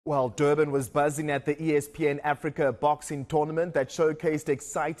Well, Durban was buzzing at the ESPN Africa boxing tournament that showcased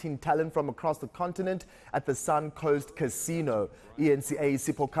exciting talent from across the continent at the Sun Coast Casino. eNCA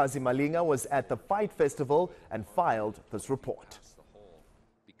Siphokazi Malinga was at the Fight Festival and filed this report.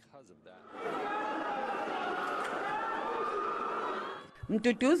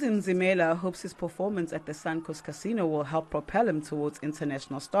 Mduduzi Nzimela hopes his performance at the Sun Coast Casino will help propel him towards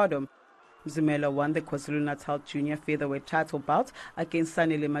international stardom. Nzimela won the KwaZulu-Natal Junior Featherweight title bout against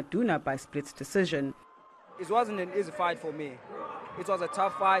Sanele Maduna by split decision. It wasn't an easy fight for me. It was a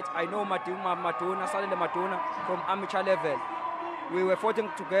tough fight. I know Maduna, Sanele Maduna from amateur level. We were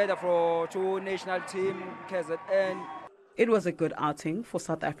fighting together for two national team, KZN. It was a good outing for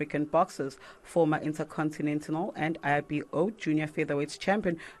South African boxers. Former Intercontinental and IBO Junior Featherweight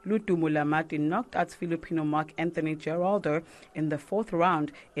champion Ludumu Lamati knocked out Filipino Mark Anthony Geraldo in the fourth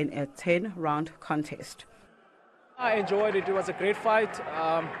round in a 10-round contest. I enjoyed it. It was a great fight.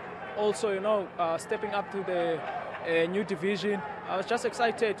 Also, stepping up to the new division. I was just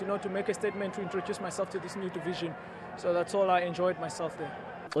excited, to make a statement, to introduce myself to this new division. So that's all. I enjoyed myself there.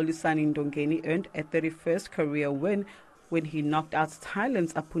 Olisani Ndongeni earned a 31st career win when he knocked out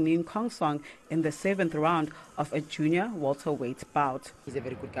Thailand's Apunin Kongsong in the 7th round of a junior welterweight bout. He's a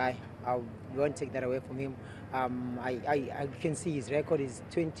very good guy. I won't take that away from him. I can see his record is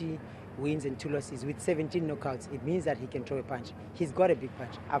 20 wins and 2 losses with 17 knockouts. It means that he can throw a punch. He's got a big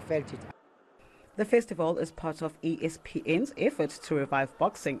punch. I felt it. The festival is part of ESPN's effort to revive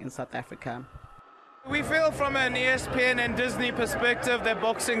boxing in South Africa. We feel from an ESPN and Disney perspective that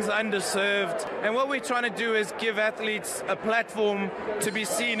boxing's underserved, and what we're trying to do is give athletes a platform to be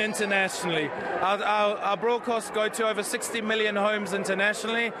seen internationally. Our broadcasts go to over 60 million homes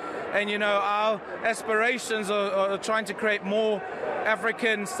internationally, and our aspirations are trying to create more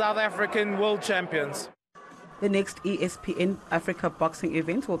South African world champions. The next ESPN Africa boxing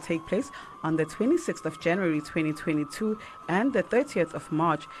event will take place on the 26th of January 2022 and the 30th of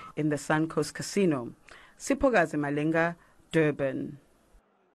March in the Sun Coast Casino. Siphokazi Malinga, Durban.